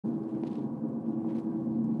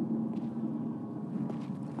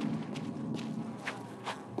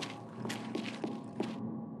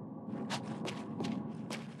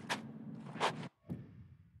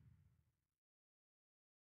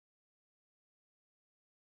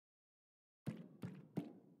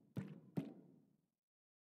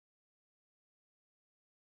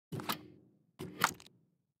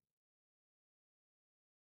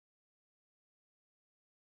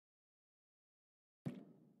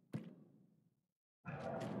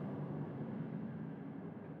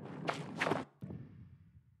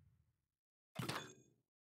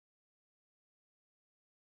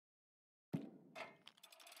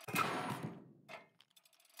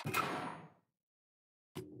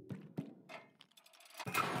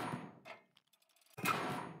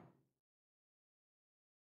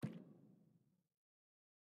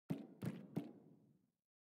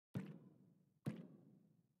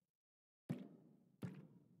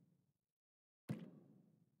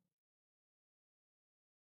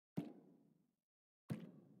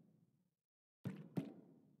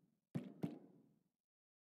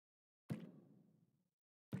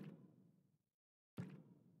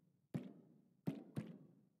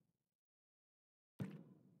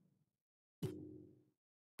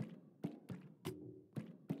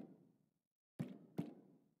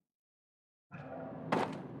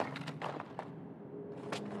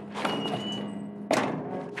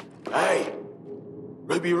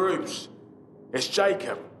Ruby Rubes, it's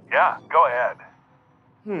Jacob. Yeah, go ahead.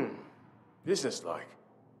 Businesslike.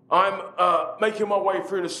 I'm, making my way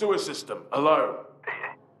through the sewer system, alone.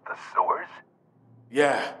 The sewers?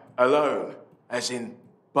 Yeah, alone. As in,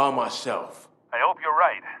 by myself. I hope you're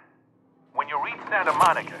right. When you reach Santa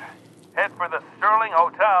Monica, head for the Sterling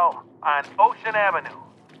Hotel on Ocean Avenue.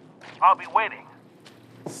 I'll be waiting.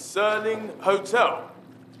 Sterling Hotel.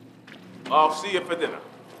 I'll see you for dinner.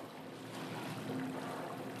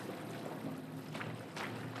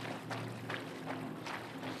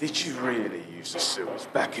 Did you really use the sewers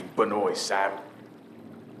back in Benoit, Sam?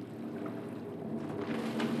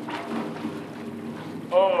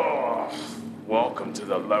 Oh, welcome to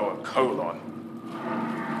the lower colon.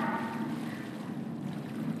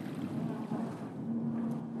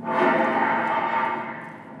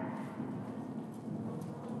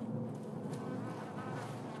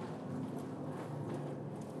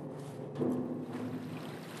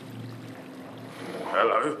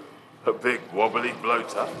 Hello, a big wobbly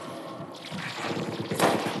bloater.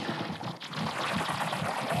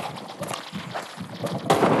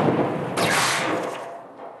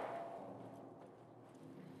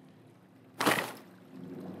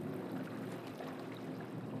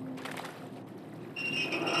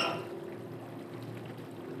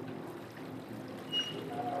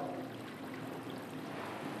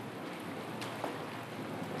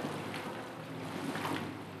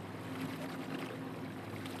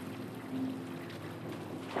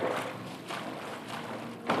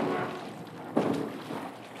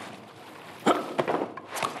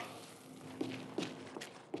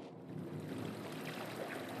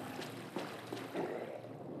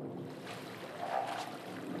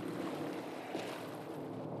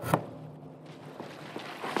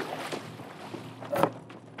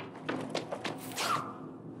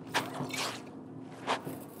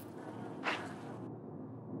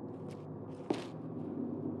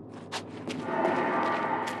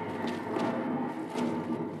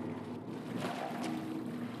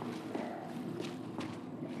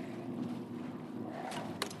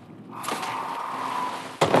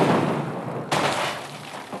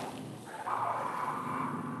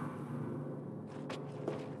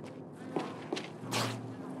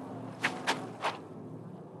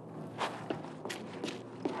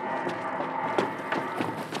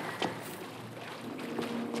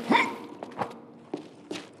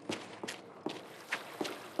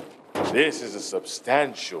 This is a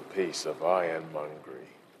substantial piece of ironmongery.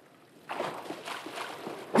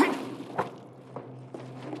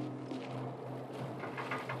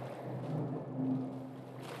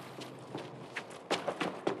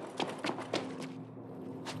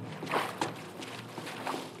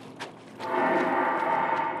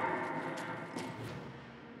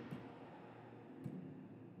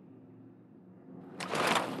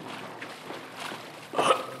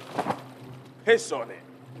 Piss on it.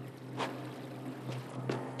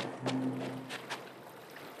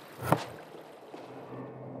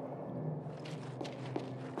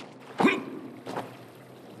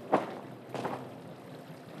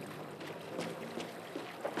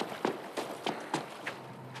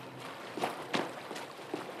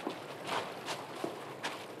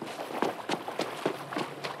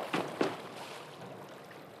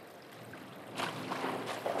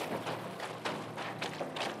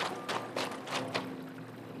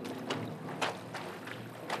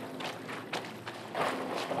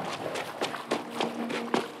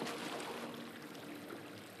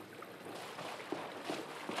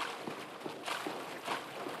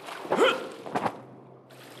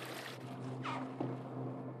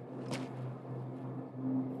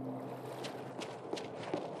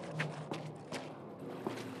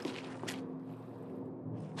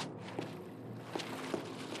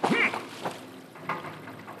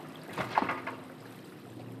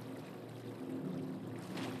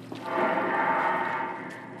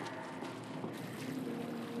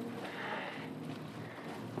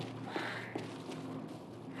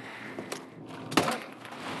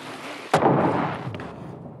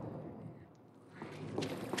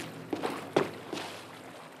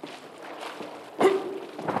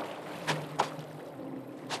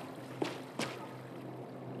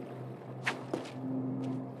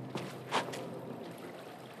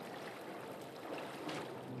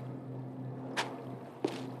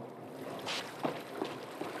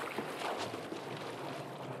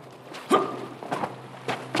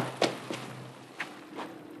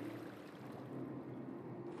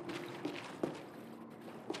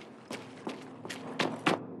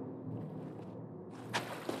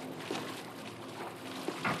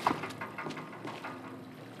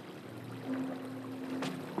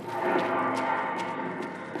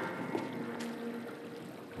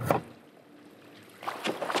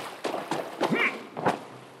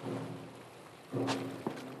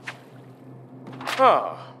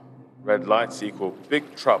 Ah, red lights equal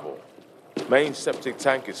big trouble. Main septic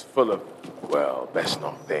tank is full of, well, best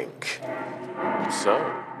not think.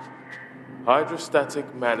 So,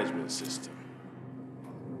 hydrostatic management system.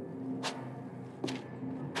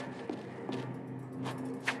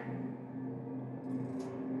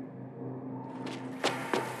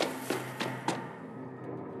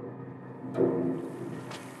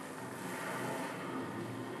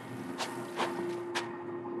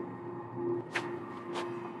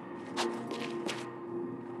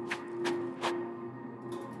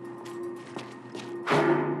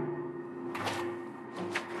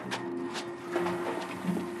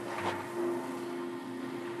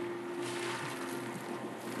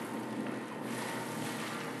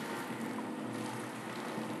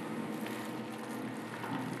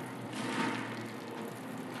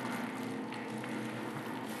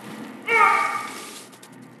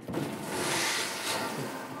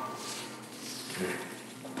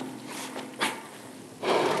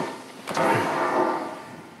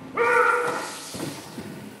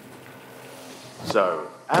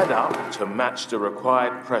 So, add up to match the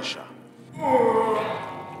required pressure.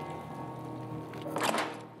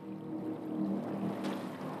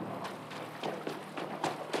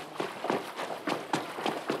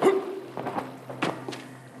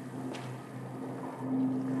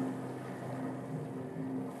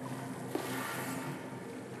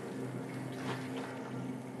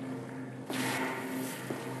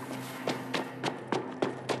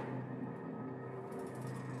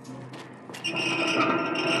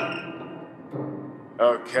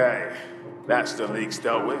 Okay, that's the leaks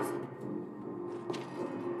dealt with.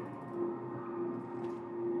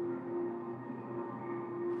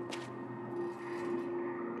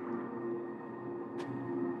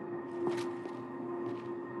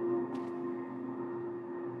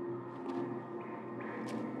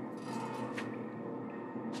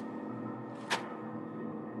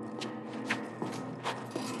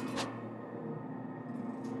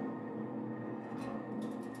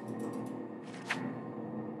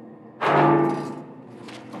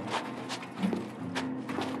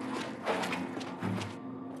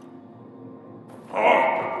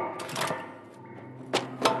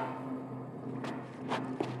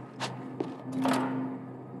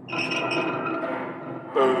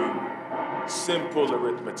 Boom. Simple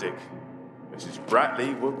arithmetic. Mrs.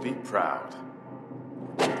 Bratley would be proud.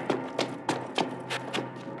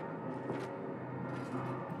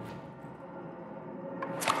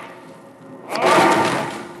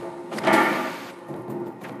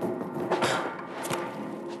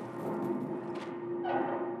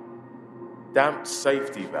 Damp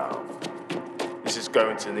safety valve. This is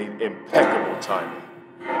going to need impeccable timing.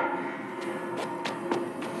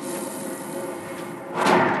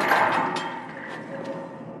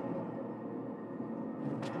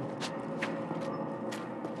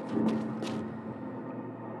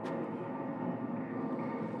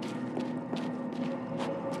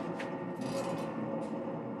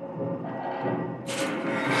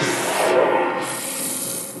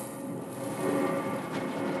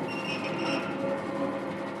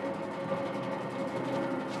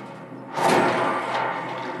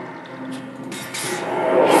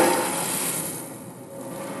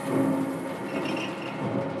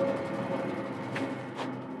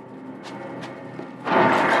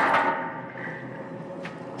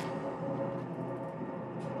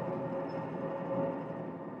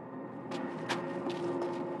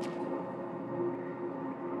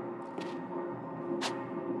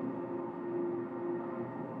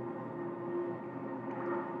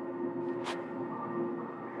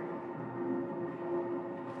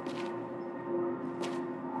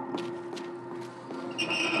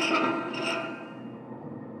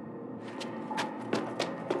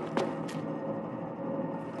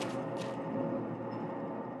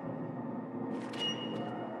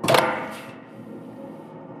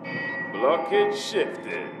 Blockage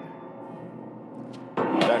shifted.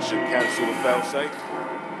 That should cancel the failsafe.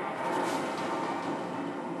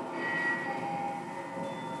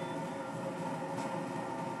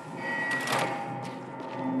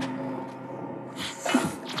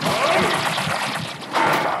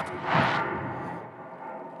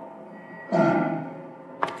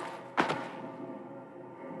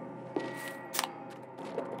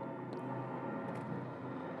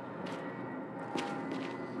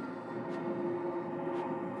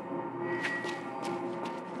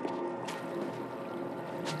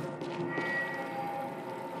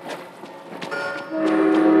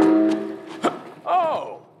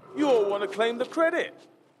 To claim the credit.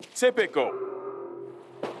 Typical.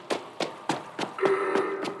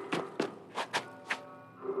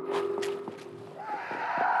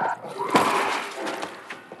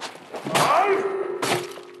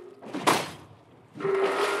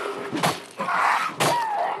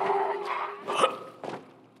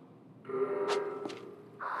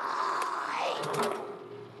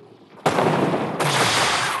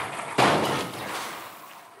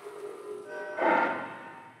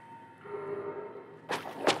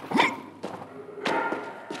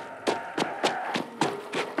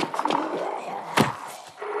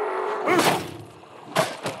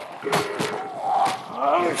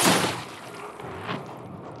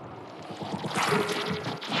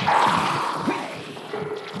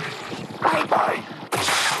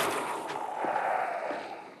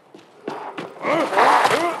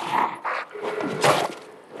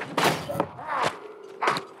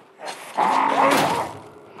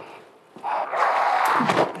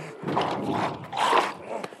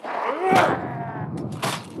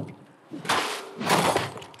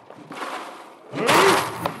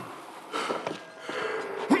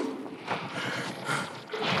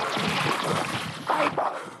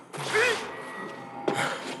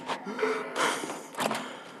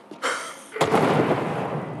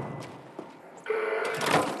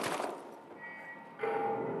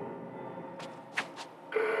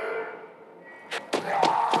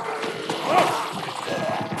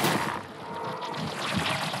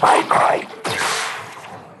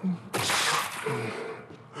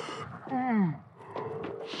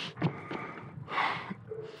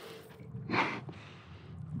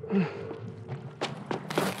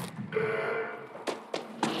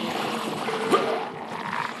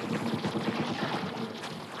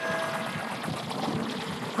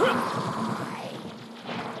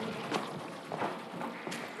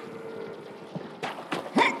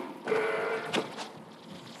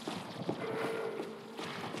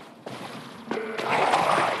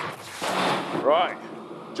 Right,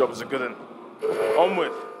 job's a good one.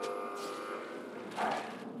 Onward.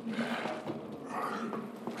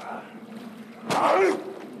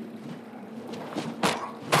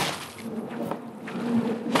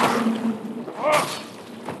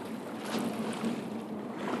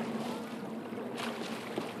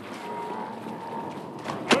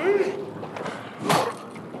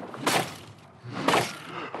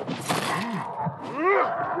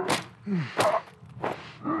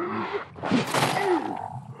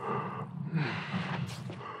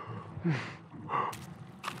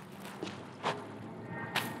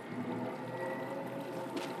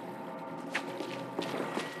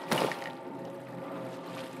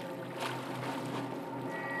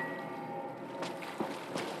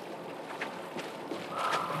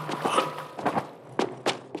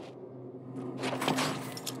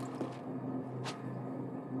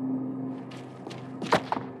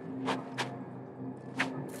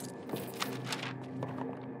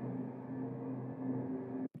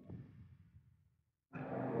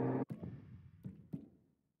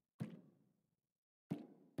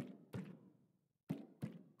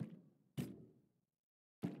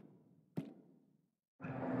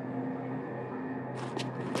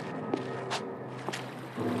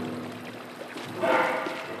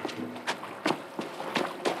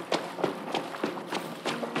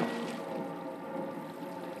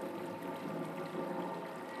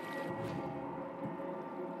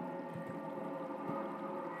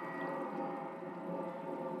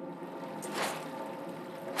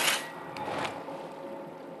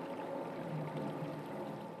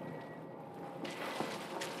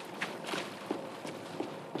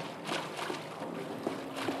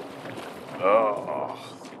 Oh,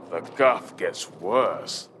 the guff gets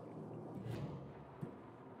worse.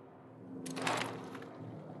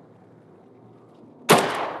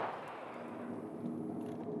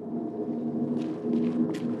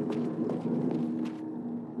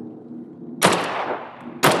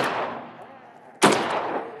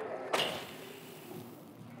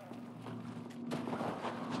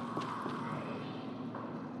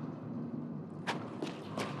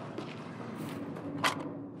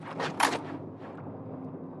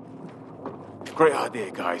 Great idea,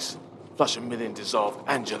 guys. Flush a million dissolved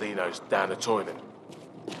Angelinos down the toilet.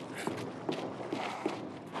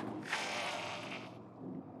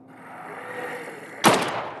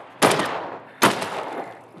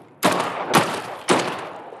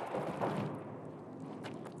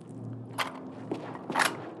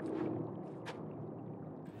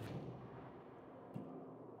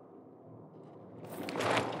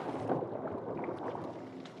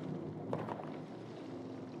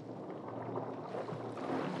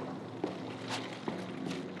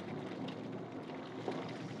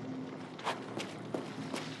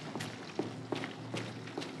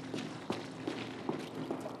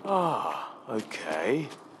 Ah, okay.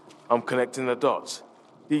 I'm connecting the dots.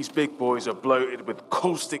 These big boys are bloated with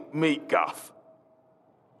caustic meat guff.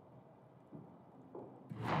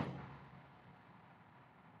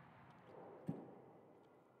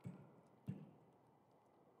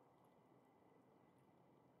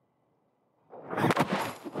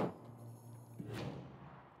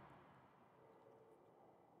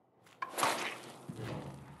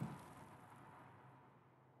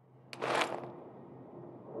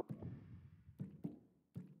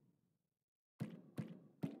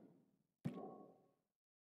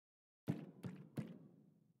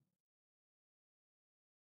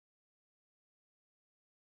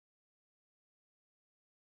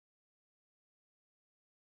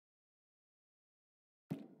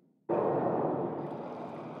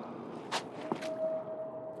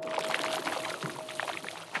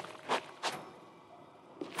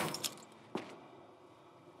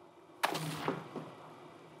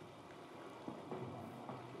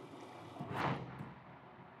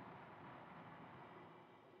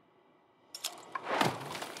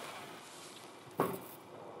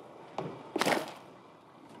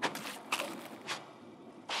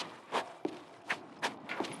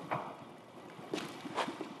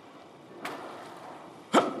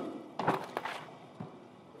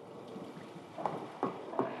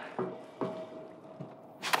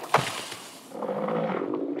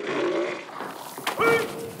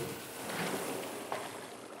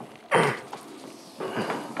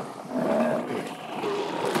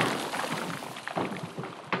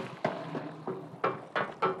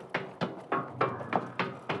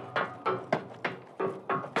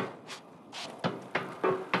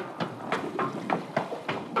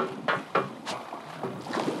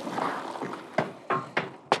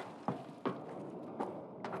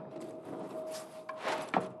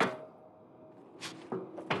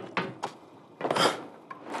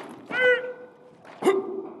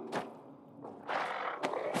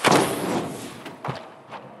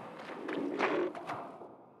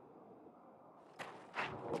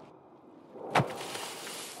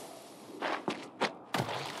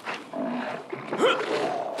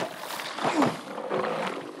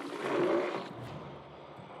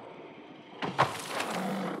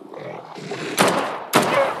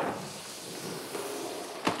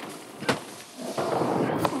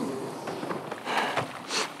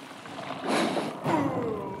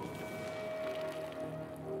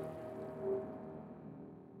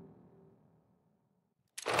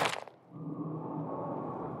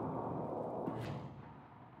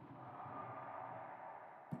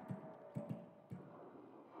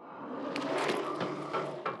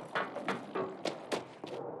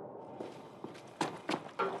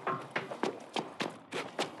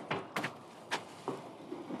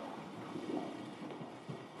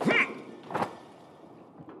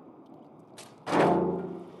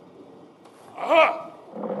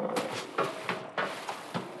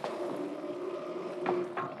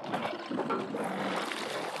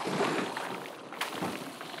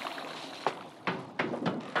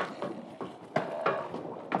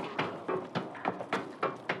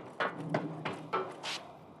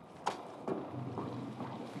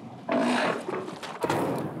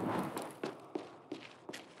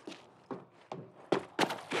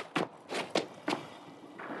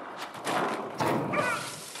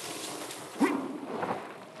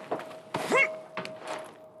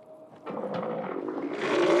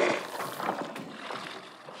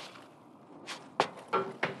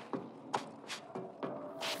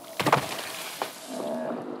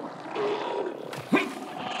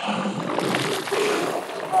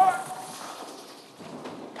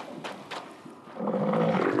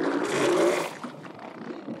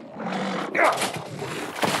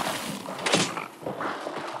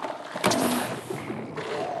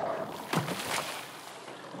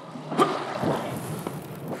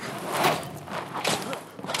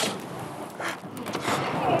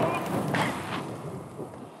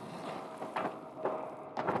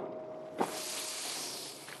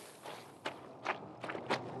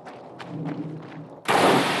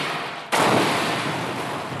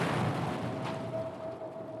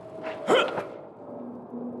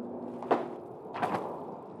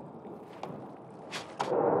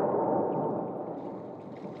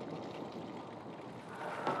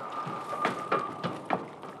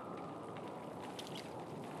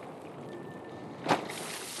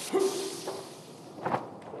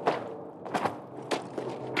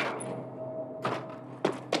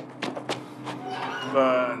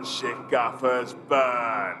 guffers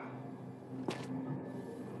burn.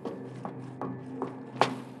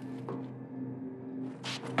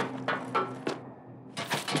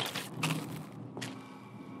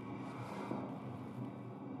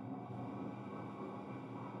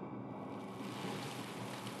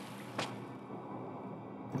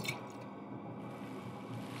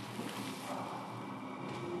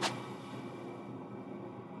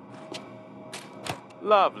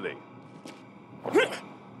 Lovely.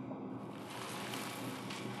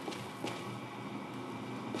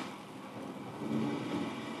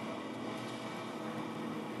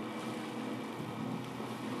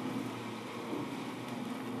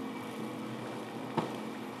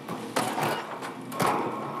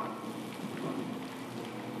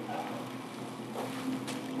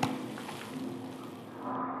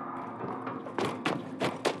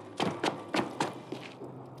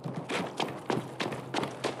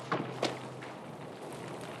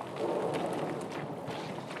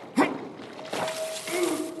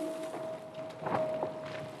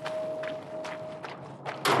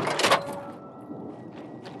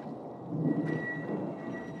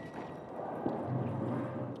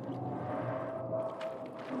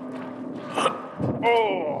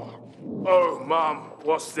 Oh, Mum,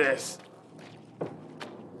 what's this?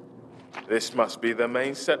 This must be the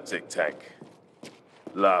main septic tank.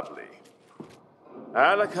 Lovely.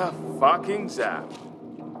 Alaka fucking zap.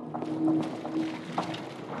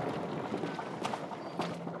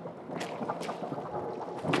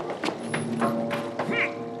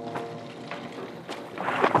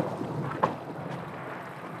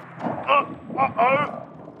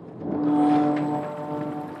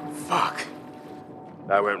 Fuck.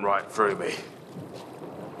 That went right through me.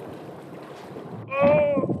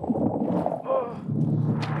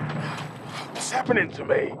 What's happening to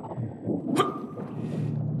me?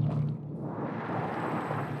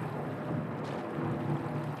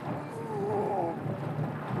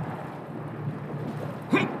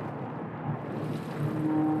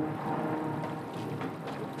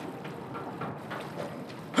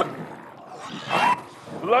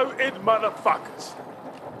 Bloated motherfuckers.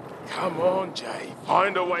 Come on, Jay.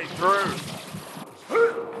 Find a way through.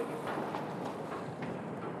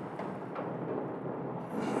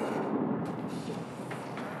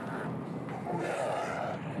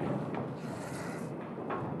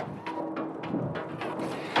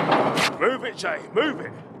 Move it, Jay. Move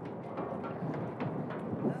it.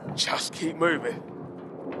 Just keep moving.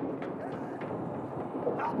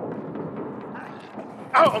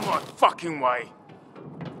 Out of my fucking way.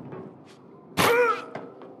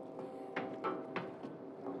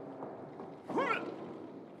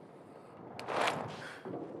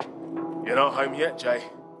 You're not home yet, Jay.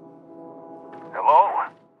 Hello?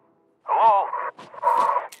 Hello?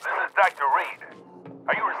 This is Dr. Reed.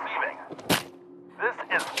 Are you receiving? This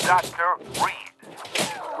is Dr. Reed.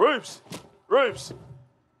 Rubes!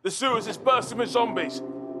 The sewers is bursting with zombies.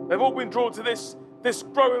 They've all been drawn to this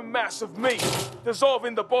growing mass of meat.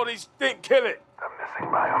 Dissolving the bodies didn't kill it. The missing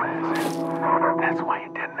biomass. That's why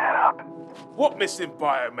you didn't head up. What missing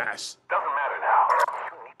biomass? Doesn't matter now.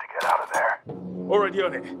 You need to get out of there. Already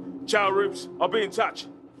on it. Ciao, Rubes. I'll be in touch.